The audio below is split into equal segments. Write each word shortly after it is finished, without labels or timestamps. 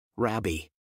Rabbi.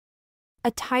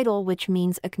 A title which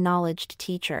means acknowledged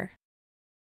teacher.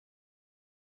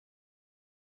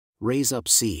 Raise up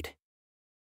seed.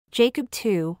 Jacob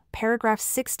 2, paragraphs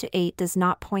 6-8 does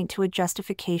not point to a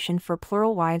justification for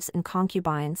plural wives and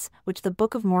concubines, which the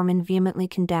Book of Mormon vehemently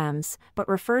condemns, but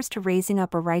refers to raising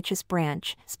up a righteous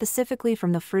branch, specifically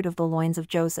from the fruit of the loins of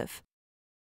Joseph.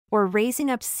 Or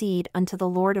raising up seed unto the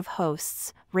Lord of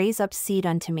hosts, raise up seed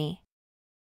unto me.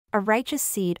 A righteous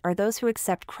seed are those who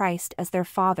accept Christ as their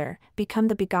Father, become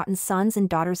the begotten sons and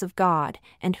daughters of God,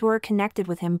 and who are connected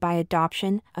with Him by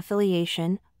adoption,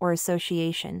 affiliation, or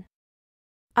association.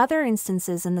 Other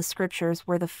instances in the scriptures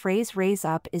where the phrase raise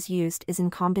up is used is in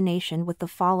combination with the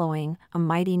following, a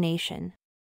mighty nation.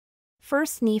 1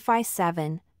 Nephi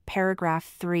 7,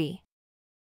 paragraph 3.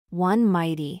 One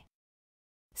mighty.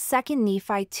 2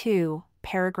 Nephi 2,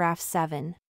 paragraph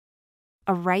 7.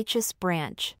 A righteous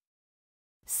branch.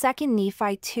 2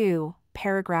 Nephi 2,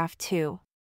 paragraph 2.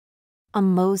 A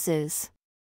Moses.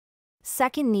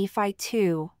 2 Nephi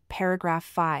 2, paragraph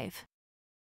 5.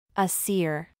 A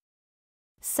seer.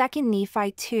 2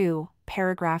 Nephi 2,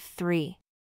 paragraph 3.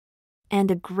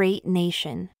 And a great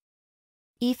nation.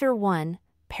 Ether 1,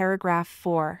 paragraph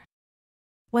 4.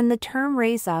 When the term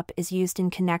raise up is used in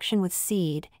connection with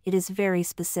seed, it is very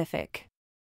specific.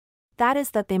 That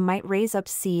is that they might raise up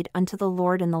seed unto the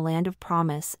Lord in the land of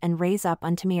promise and raise up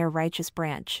unto me a righteous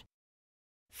branch.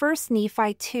 1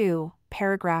 Nephi 2,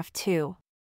 paragraph 2.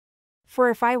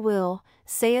 For if I will,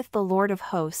 saith the Lord of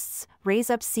hosts, raise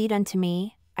up seed unto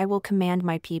me, I will command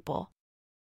my people.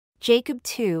 Jacob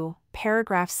 2,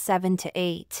 paragraphs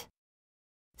 7-8.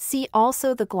 See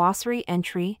also the glossary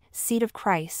entry, Seed of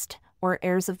Christ, or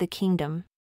Heirs of the Kingdom.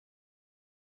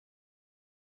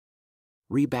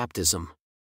 Rebaptism.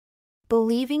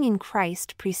 Believing in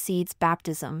Christ precedes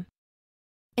baptism.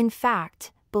 In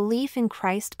fact, belief in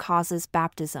Christ causes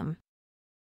baptism.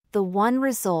 The one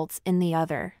results in the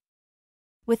other.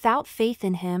 Without faith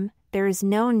in Him, there is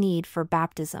no need for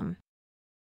baptism.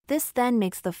 This then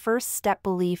makes the first step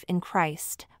belief in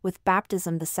Christ, with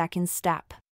baptism the second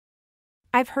step.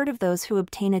 I've heard of those who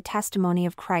obtain a testimony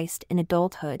of Christ in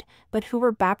adulthood, but who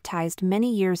were baptized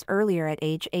many years earlier at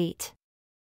age 8.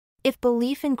 If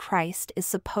belief in Christ is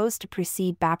supposed to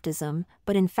precede baptism,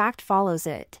 but in fact follows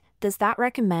it, does that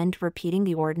recommend repeating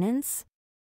the ordinance?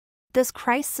 Does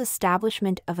Christ's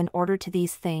establishment of an order to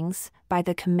these things, by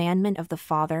the commandment of the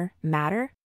Father,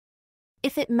 matter?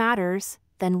 If it matters,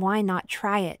 then why not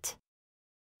try it?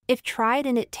 If tried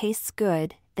and it tastes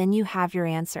good, then you have your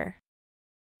answer.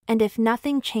 And if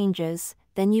nothing changes,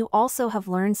 then you also have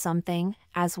learned something,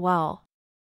 as well.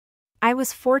 I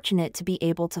was fortunate to be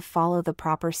able to follow the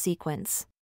proper sequence.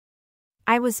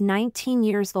 I was 19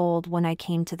 years old when I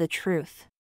came to the truth.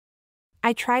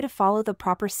 I try to follow the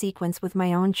proper sequence with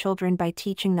my own children by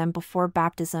teaching them before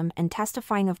baptism and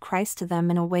testifying of Christ to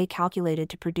them in a way calculated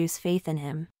to produce faith in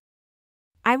Him.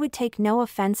 I would take no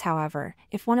offense, however,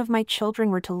 if one of my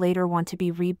children were to later want to be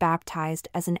rebaptized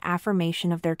as an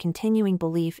affirmation of their continuing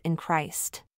belief in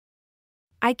Christ.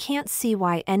 I can't see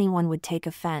why anyone would take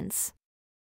offense.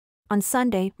 On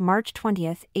Sunday, March 20,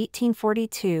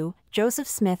 1842, Joseph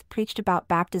Smith preached about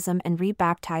baptism and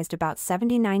rebaptized about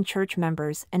 79 church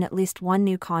members and at least one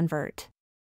new convert.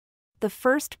 The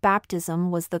first baptism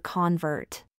was the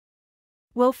convert.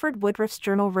 Wilford Woodruff's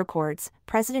journal records,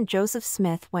 President Joseph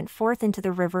Smith went forth into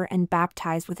the river and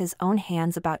baptized with his own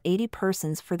hands about 80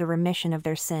 persons for the remission of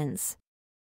their sins.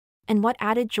 And what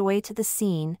added joy to the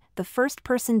scene, the first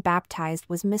person baptized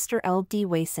was Mr. L. D.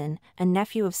 Wason, a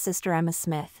nephew of Sister Emma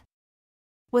Smith.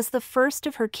 Was the first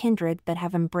of her kindred that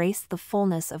have embraced the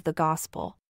fullness of the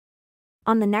gospel.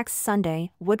 On the next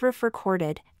Sunday, Woodruff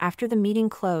recorded, after the meeting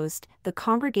closed, the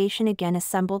congregation again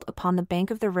assembled upon the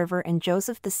bank of the river, and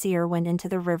Joseph the seer went into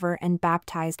the river and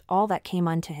baptized all that came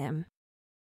unto him.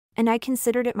 And I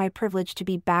considered it my privilege to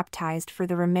be baptized for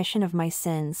the remission of my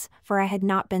sins, for I had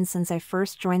not been since I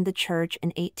first joined the church in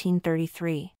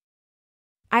 1833.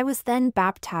 I was then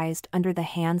baptized under the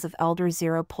hands of Elder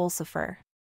Zero Pulsifer.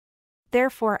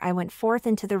 Therefore I went forth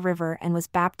into the river and was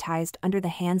baptized under the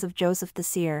hands of Joseph the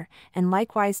seer, and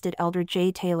likewise did Elder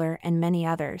J. Taylor and many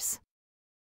others.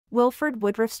 Wilford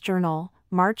Woodruff's Journal,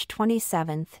 March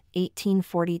 27,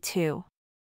 1842.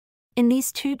 In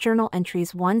these two journal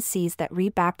entries one sees that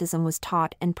rebaptism was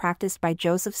taught and practiced by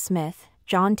Joseph Smith,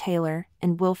 John Taylor,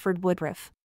 and Wilford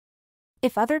Woodruff.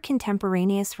 If other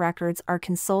contemporaneous records are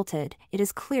consulted, it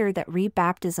is clear that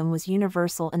rebaptism was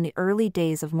universal in the early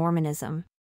days of Mormonism.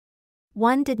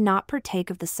 One did not partake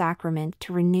of the sacrament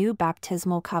to renew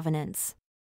baptismal covenants.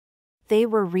 They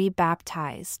were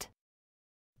rebaptized.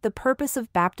 The purpose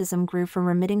of baptism grew from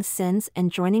remitting sins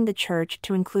and joining the church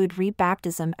to include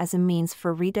rebaptism as a means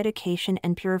for rededication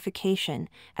and purification,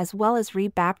 as well as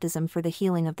rebaptism for the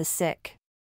healing of the sick.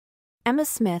 Emma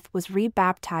Smith was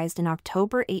rebaptized in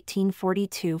October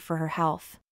 1842 for her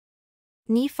health.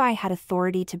 Nephi had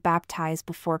authority to baptize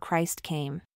before Christ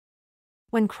came.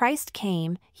 When Christ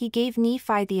came, he gave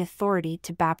Nephi the authority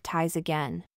to baptize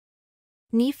again.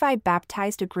 Nephi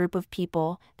baptized a group of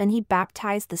people, then he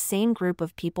baptized the same group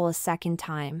of people a second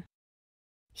time.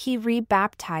 He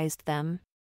rebaptized them.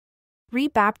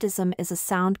 Rebaptism is a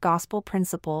sound gospel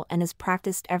principle and is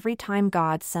practiced every time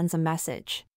God sends a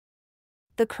message.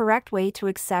 The correct way to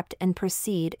accept and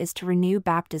proceed is to renew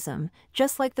baptism,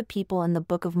 just like the people in the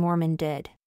Book of Mormon did.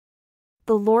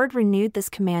 The Lord renewed this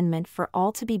commandment for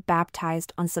all to be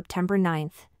baptized on September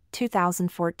 9,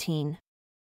 2014.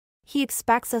 He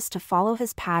expects us to follow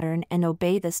his pattern and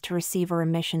obey this to receive a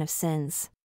remission of sins.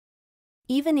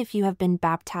 Even if you have been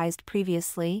baptized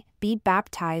previously, be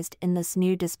baptized in this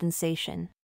new dispensation.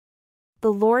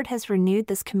 The Lord has renewed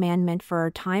this commandment for our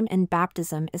time, and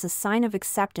baptism is a sign of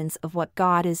acceptance of what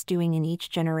God is doing in each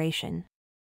generation.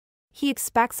 He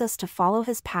expects us to follow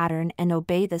his pattern and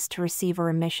obey this to receive a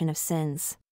remission of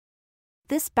sins.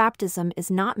 This baptism is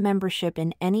not membership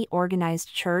in any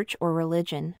organized church or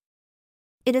religion.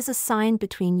 It is a sign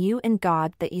between you and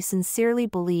God that you sincerely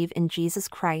believe in Jesus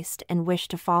Christ and wish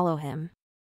to follow him.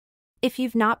 If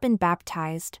you've not been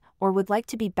baptized, or would like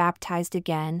to be baptized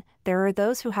again, there are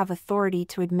those who have authority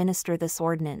to administer this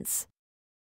ordinance.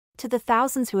 To the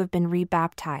thousands who have been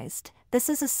rebaptized, this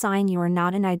is a sign you are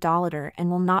not an idolater and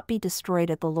will not be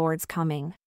destroyed at the Lord's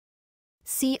coming.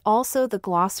 See also the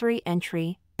glossary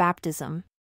entry, Baptism.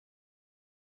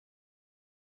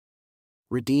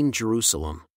 Redeem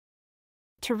Jerusalem.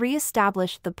 To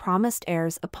re-establish the promised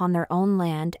heirs upon their own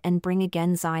land and bring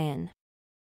again Zion.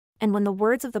 And when the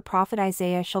words of the prophet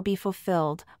Isaiah shall be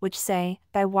fulfilled, which say,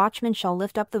 Thy watchmen shall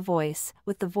lift up the voice,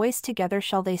 with the voice together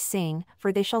shall they sing,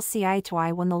 for they shall see eye to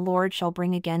eye when the Lord shall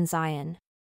bring again Zion.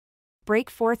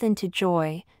 Break forth into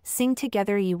joy, sing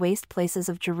together ye waste places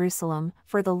of Jerusalem,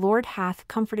 for the Lord hath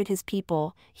comforted his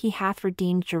people, he hath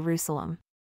redeemed Jerusalem.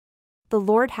 The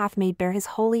Lord hath made bare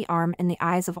his holy arm in the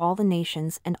eyes of all the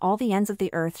nations, and all the ends of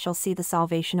the earth shall see the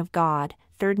salvation of God.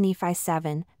 3 Nephi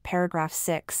 7, paragraph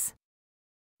 6.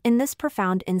 In this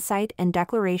profound insight and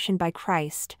declaration by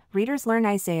Christ, readers learn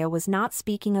Isaiah was not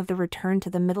speaking of the return to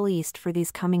the Middle East for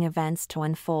these coming events to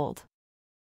unfold.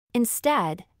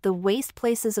 Instead, the waste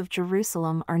places of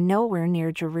Jerusalem are nowhere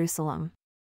near Jerusalem.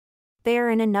 They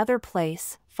are in another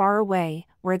place, far away,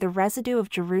 where the residue of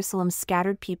Jerusalem's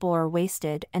scattered people are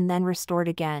wasted and then restored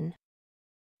again.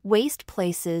 Waste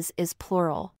places is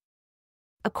plural.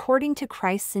 According to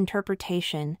Christ's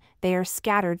interpretation, they are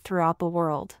scattered throughout the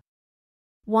world.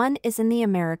 One is in the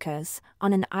Americas,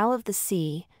 on an isle of the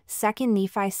sea, 2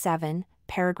 Nephi 7,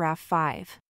 paragraph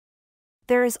 5.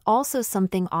 There is also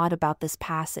something odd about this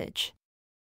passage.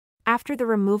 After the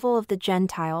removal of the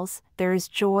Gentiles, there is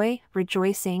joy,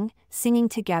 rejoicing, singing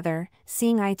together,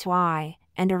 seeing eye to eye,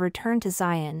 and a return to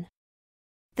Zion.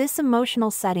 This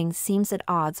emotional setting seems at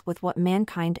odds with what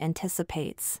mankind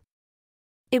anticipates.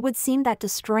 It would seem that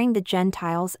destroying the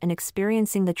Gentiles and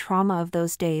experiencing the trauma of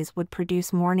those days would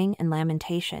produce mourning and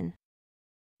lamentation.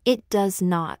 It does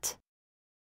not.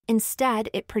 Instead,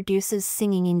 it produces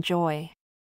singing and joy.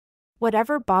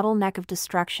 Whatever bottleneck of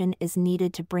destruction is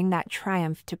needed to bring that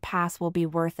triumph to pass will be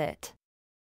worth it.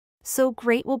 So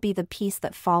great will be the peace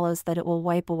that follows that it will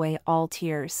wipe away all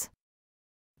tears.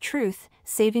 Truth,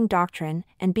 saving doctrine,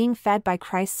 and being fed by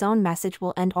Christ's own message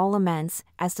will end all laments,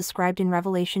 as described in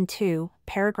Revelation 2,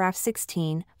 paragraph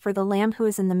 16, for the Lamb who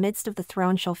is in the midst of the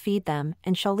throne shall feed them,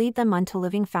 and shall lead them unto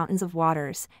living fountains of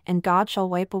waters, and God shall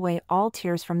wipe away all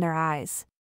tears from their eyes.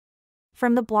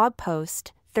 From the blog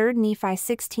post, 3 Nephi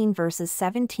 16 verses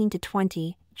 17 to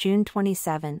 20, June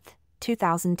 27,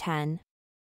 2010.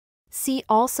 See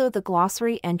also the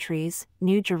glossary entries,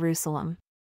 New Jerusalem.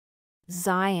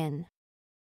 Zion.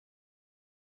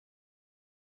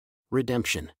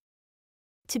 Redemption.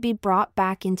 To be brought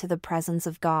back into the presence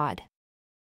of God.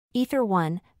 Ether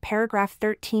 1, paragraph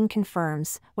 13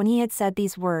 confirms, when he had said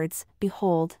these words,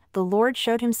 Behold, the Lord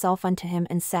showed himself unto him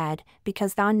and said,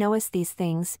 Because thou knowest these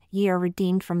things, ye are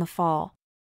redeemed from the fall.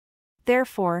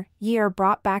 Therefore, ye are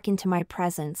brought back into my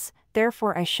presence,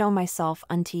 therefore I show myself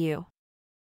unto you.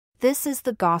 This is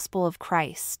the gospel of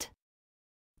Christ.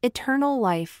 Eternal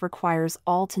life requires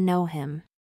all to know him.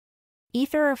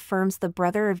 Ether affirms the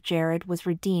brother of Jared was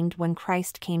redeemed when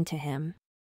Christ came to him.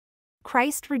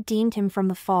 Christ redeemed him from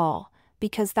the fall,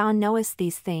 because thou knowest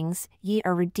these things, ye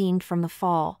are redeemed from the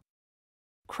fall.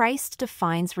 Christ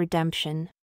defines redemption.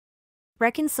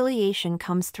 Reconciliation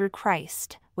comes through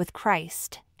Christ, with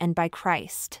Christ, and by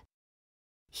Christ.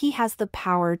 He has the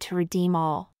power to redeem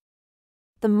all.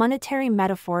 The monetary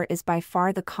metaphor is by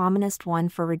far the commonest one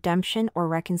for redemption or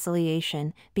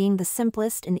reconciliation, being the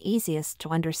simplest and easiest to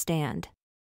understand.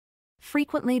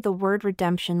 Frequently, the word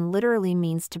redemption literally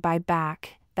means to buy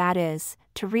back, that is,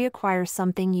 to reacquire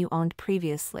something you owned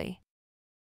previously.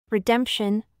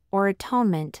 Redemption, or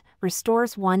atonement,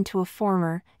 restores one to a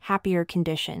former, happier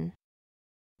condition.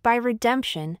 By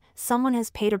redemption, someone has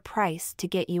paid a price to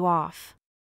get you off.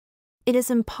 It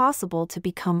is impossible to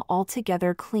become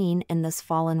altogether clean in this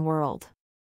fallen world.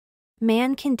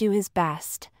 Man can do his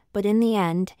best, but in the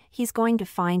end, he's going to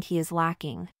find he is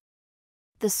lacking.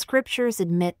 The scriptures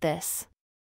admit this.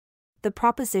 The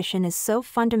proposition is so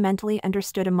fundamentally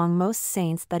understood among most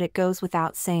saints that it goes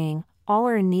without saying, all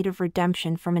are in need of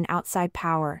redemption from an outside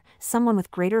power, someone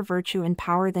with greater virtue and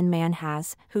power than man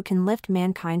has, who can lift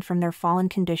mankind from their fallen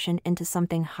condition into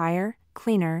something higher,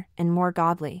 cleaner, and more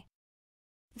godly.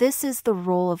 This is the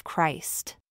role of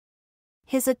Christ.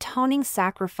 His atoning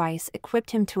sacrifice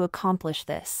equipped him to accomplish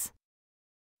this.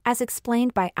 As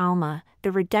explained by Alma,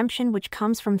 the redemption which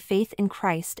comes from faith in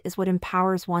Christ is what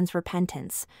empowers one's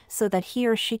repentance, so that he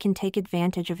or she can take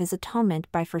advantage of his atonement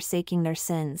by forsaking their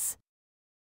sins.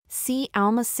 See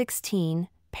Alma 16,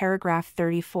 paragraph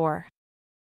 34.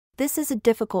 This is a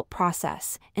difficult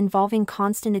process, involving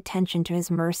constant attention to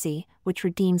his mercy, which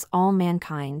redeems all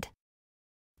mankind.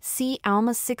 See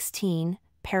Alma 16,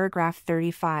 paragraph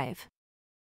 35.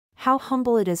 How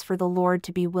humble it is for the Lord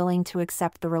to be willing to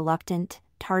accept the reluctant,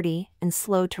 tardy, and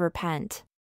slow to repent.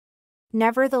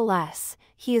 Nevertheless,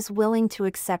 he is willing to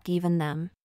accept even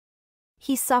them.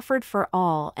 He suffered for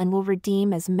all and will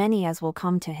redeem as many as will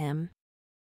come to him.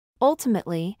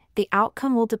 Ultimately, the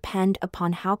outcome will depend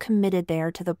upon how committed they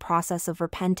are to the process of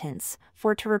repentance,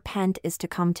 for to repent is to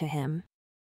come to him.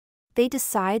 They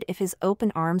decide if his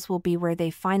open arms will be where they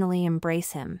finally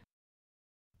embrace him.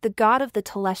 The God of the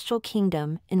telestial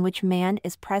kingdom, in which man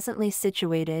is presently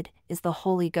situated, is the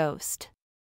Holy Ghost.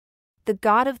 The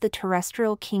God of the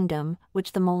terrestrial kingdom,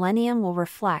 which the millennium will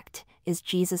reflect, is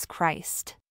Jesus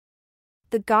Christ.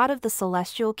 The God of the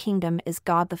celestial kingdom is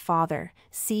God the Father,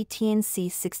 see T&C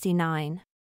 69.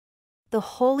 The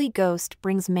Holy Ghost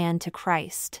brings man to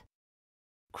Christ.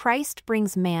 Christ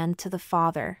brings man to the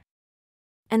Father.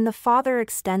 And the Father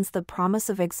extends the promise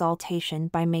of exaltation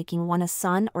by making one a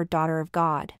son or daughter of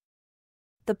God.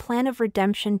 The plan of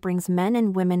redemption brings men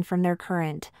and women from their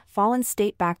current, fallen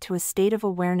state back to a state of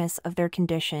awareness of their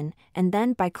condition, and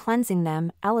then by cleansing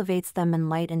them, elevates them in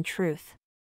light and truth.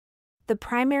 The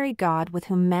primary God with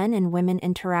whom men and women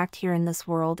interact here in this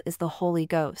world is the Holy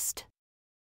Ghost.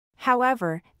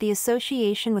 However, the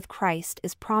association with Christ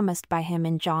is promised by him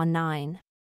in John 9.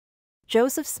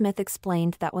 Joseph Smith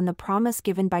explained that when the promise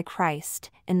given by Christ,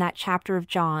 in that chapter of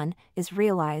John, is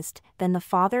realized, then the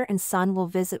Father and Son will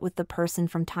visit with the person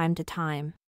from time to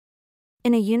time.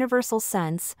 In a universal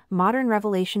sense, modern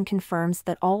revelation confirms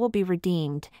that all will be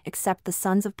redeemed, except the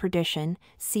sons of perdition,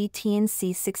 see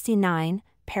T&C 69,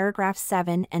 paragraph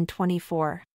 7 and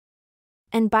 24.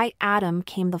 And by Adam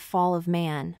came the fall of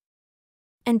man.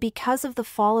 And because of the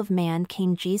fall of man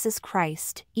came Jesus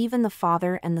Christ, even the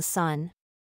Father and the Son.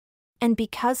 And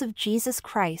because of Jesus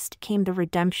Christ came the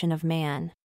redemption of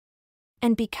man.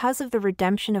 And because of the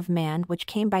redemption of man which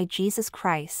came by Jesus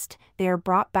Christ, they are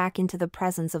brought back into the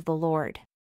presence of the Lord.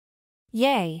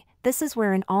 Yea, this is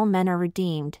wherein all men are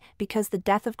redeemed, because the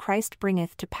death of Christ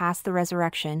bringeth to pass the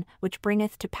resurrection, which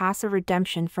bringeth to pass a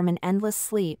redemption from an endless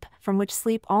sleep, from which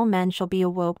sleep all men shall be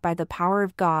awoke by the power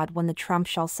of God when the trump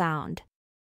shall sound.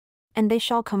 And they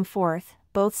shall come forth,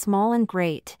 both small and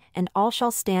great, and all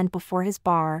shall stand before his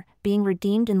bar, being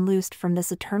redeemed and loosed from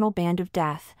this eternal band of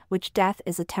death, which death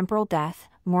is a temporal death,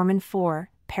 Mormon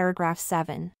 4, paragraph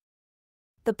 7.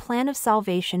 The plan of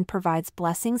salvation provides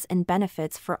blessings and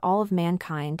benefits for all of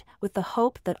mankind, with the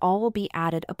hope that all will be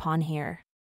added upon here.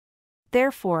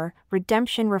 Therefore,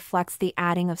 redemption reflects the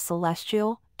adding of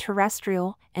celestial,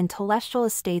 terrestrial, and telestial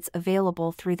estates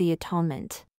available through the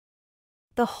atonement.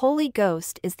 The Holy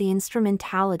Ghost is the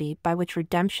instrumentality by which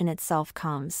redemption itself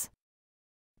comes.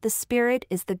 The Spirit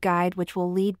is the guide which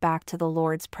will lead back to the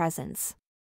Lord's presence.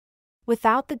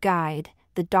 Without the guide,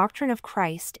 the doctrine of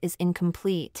Christ is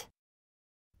incomplete.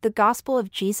 The gospel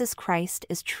of Jesus Christ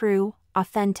is true,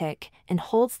 authentic, and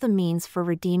holds the means for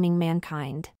redeeming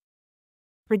mankind.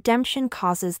 Redemption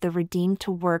causes the redeemed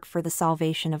to work for the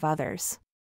salvation of others.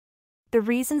 The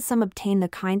reason some obtain the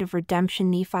kind of redemption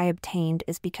Nephi obtained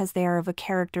is because they are of a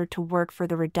character to work for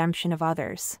the redemption of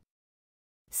others.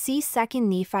 See 2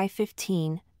 Nephi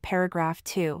 15, paragraph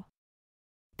 2.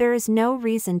 There is no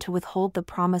reason to withhold the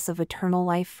promise of eternal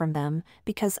life from them,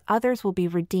 because others will be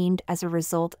redeemed as a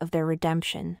result of their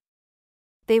redemption.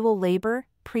 They will labor,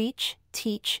 preach,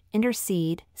 teach,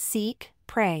 intercede, seek,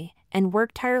 pray, and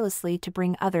work tirelessly to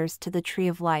bring others to the tree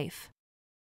of life.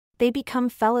 They become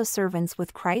fellow servants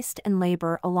with Christ and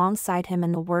labor alongside him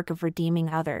in the work of redeeming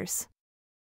others.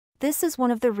 This is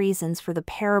one of the reasons for the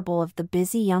parable of the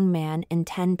busy young man in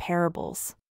 10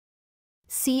 parables.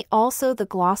 See also the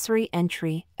glossary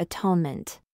entry,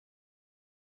 Atonement.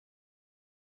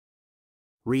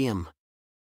 Ream.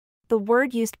 The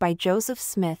word used by Joseph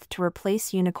Smith to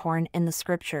replace unicorn in the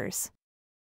scriptures.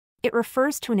 It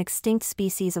refers to an extinct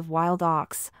species of wild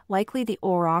ox, likely the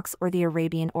aurochs or the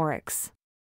Arabian oryx.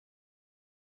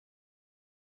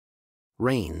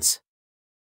 Reins.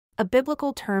 A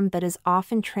biblical term that is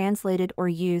often translated or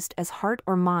used as heart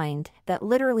or mind, that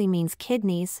literally means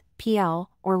kidneys, pl,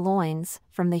 or loins,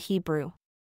 from the Hebrew.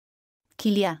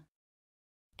 Κοιλιά.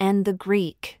 And the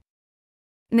Greek.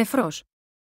 Νεφρός.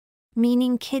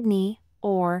 Meaning kidney,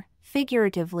 or,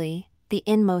 figuratively, the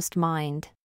inmost mind.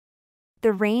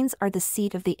 The reins are the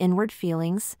seat of the inward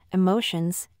feelings,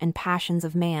 emotions, and passions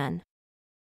of man.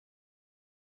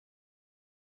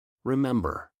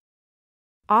 Remember.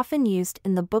 Often used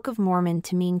in the Book of Mormon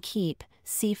to mean keep,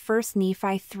 see 1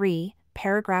 Nephi 3,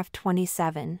 paragraph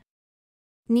 27.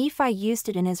 Nephi used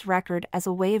it in his record as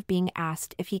a way of being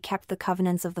asked if he kept the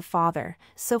covenants of the Father,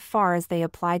 so far as they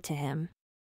applied to him.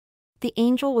 The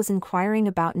angel was inquiring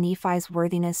about Nephi's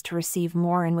worthiness to receive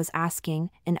more and was asking,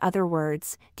 in other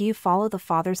words, do you follow the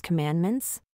Father's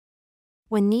commandments?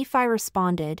 When Nephi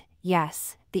responded,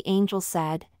 yes, the angel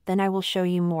said, then I will show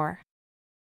you more.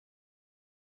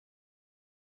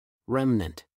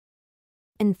 Remnant.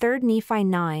 In 3 Nephi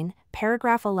 9,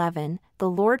 paragraph 11, the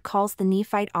Lord calls the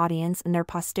Nephite audience and their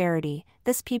posterity,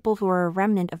 this people who are a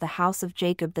remnant of the house of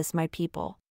Jacob, this my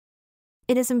people.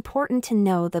 It is important to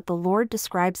know that the Lord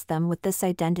describes them with this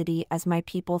identity as my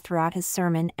people throughout his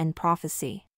sermon and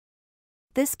prophecy.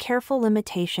 This careful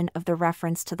limitation of the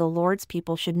reference to the Lord's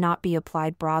people should not be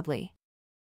applied broadly.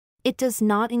 It does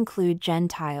not include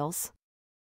Gentiles.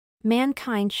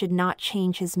 Mankind should not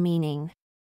change his meaning.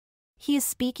 He is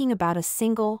speaking about a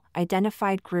single,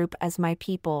 identified group as my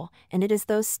people, and it is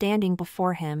those standing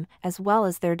before him, as well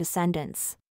as their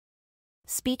descendants.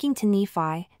 Speaking to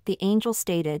Nephi, the angel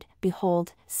stated,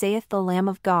 Behold, saith the Lamb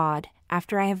of God,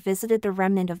 after I have visited the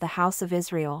remnant of the house of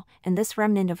Israel, and this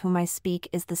remnant of whom I speak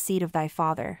is the seed of thy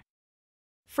father.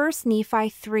 1 Nephi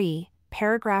 3,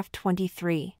 paragraph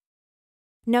 23.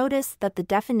 Notice that the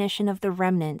definition of the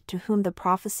remnant to whom the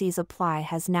prophecies apply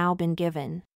has now been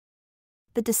given.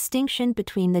 The distinction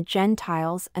between the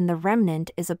Gentiles and the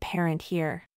remnant is apparent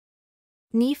here.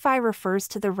 Nephi refers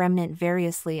to the remnant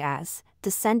variously as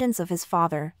descendants of his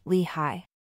father, Lehi.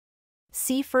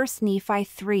 See 1 Nephi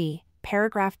 3,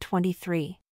 paragraph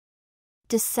 23.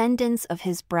 Descendants of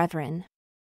his brethren.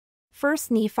 1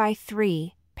 Nephi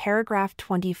 3, paragraph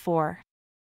 24.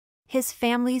 His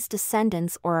family's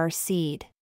descendants or our seed.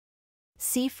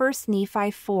 See 1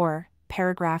 Nephi 4,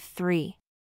 paragraph 3.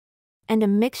 And a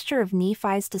mixture of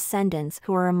Nephi's descendants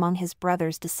who are among his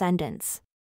brother's descendants.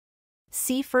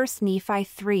 See 1 Nephi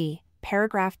 3,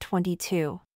 paragraph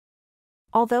 22.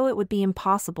 Although it would be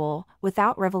impossible,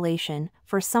 without revelation,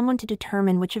 for someone to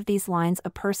determine which of these lines a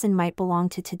person might belong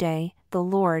to today, the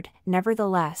Lord,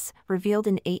 nevertheless, revealed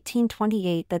in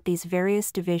 1828 that these various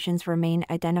divisions remain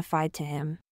identified to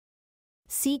him.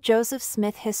 See Joseph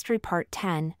Smith History Part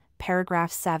 10,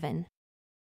 paragraph 7.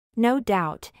 No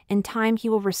doubt, in time he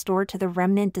will restore to the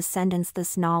remnant descendants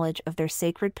this knowledge of their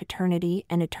sacred paternity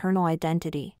and eternal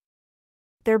identity.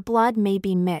 Their blood may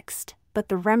be mixed, but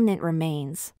the remnant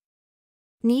remains.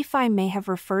 Nephi may have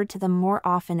referred to them more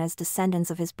often as descendants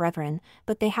of his brethren,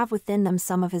 but they have within them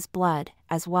some of his blood,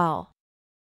 as well.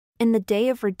 In the day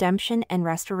of redemption and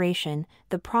restoration,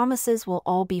 the promises will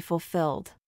all be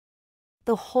fulfilled.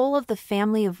 The whole of the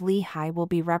family of Lehi will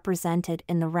be represented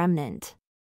in the remnant.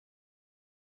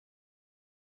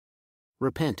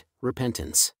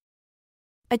 Repentance.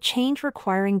 A change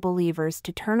requiring believers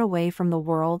to turn away from the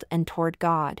world and toward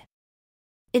God.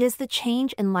 It is the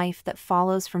change in life that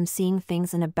follows from seeing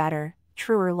things in a better,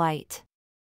 truer light.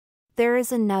 There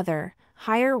is another,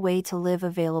 higher way to live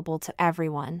available to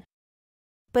everyone.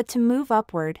 But to move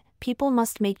upward, people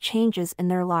must make changes in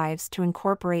their lives to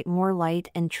incorporate more light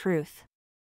and truth.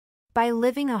 By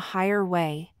living a higher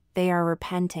way, they are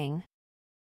repenting.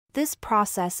 This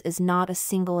process is not a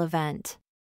single event.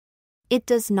 It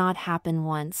does not happen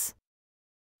once.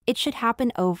 It should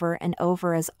happen over and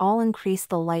over as all increase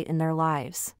the light in their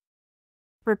lives.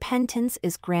 Repentance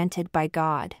is granted by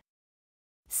God.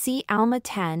 See Alma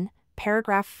 10,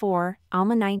 paragraph 4,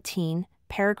 Alma 19,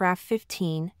 paragraph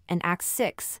 15, and Acts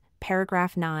 6,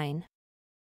 paragraph 9.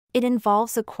 It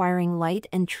involves acquiring light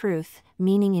and truth,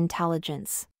 meaning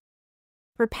intelligence.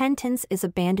 Repentance is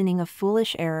abandoning a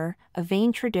foolish error, a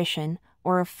vain tradition,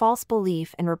 or a false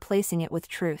belief and replacing it with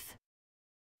truth.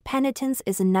 Penitence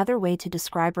is another way to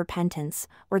describe repentance,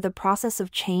 or the process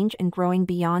of change and growing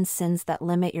beyond sins that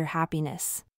limit your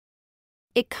happiness.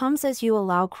 It comes as you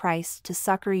allow Christ to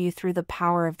succor you through the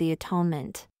power of the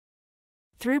atonement.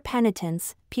 Through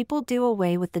penitence, people do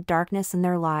away with the darkness in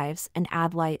their lives and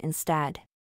add light instead.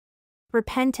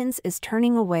 Repentance is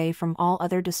turning away from all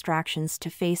other distractions to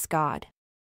face God.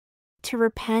 To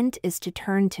repent is to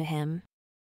turn to Him.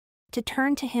 To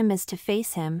turn to Him is to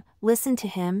face Him, listen to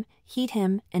Him, heed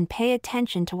Him, and pay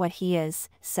attention to what He is,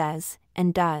 says,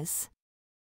 and does.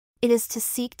 It is to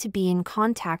seek to be in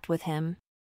contact with Him.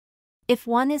 If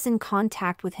one is in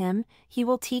contact with Him, He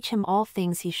will teach him all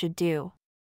things he should do.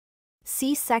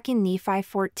 See 2 Nephi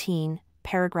 14,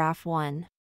 paragraph 1.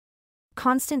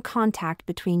 Constant contact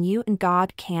between you and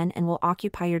God can and will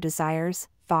occupy your desires,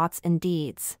 thoughts, and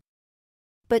deeds.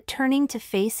 But turning to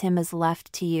face Him is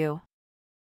left to you.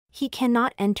 He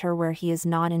cannot enter where He is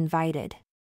not invited.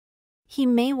 He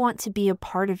may want to be a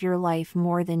part of your life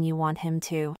more than you want Him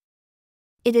to.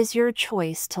 It is your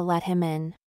choice to let Him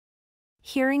in.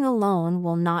 Hearing alone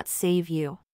will not save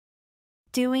you.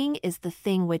 Doing is the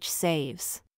thing which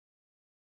saves.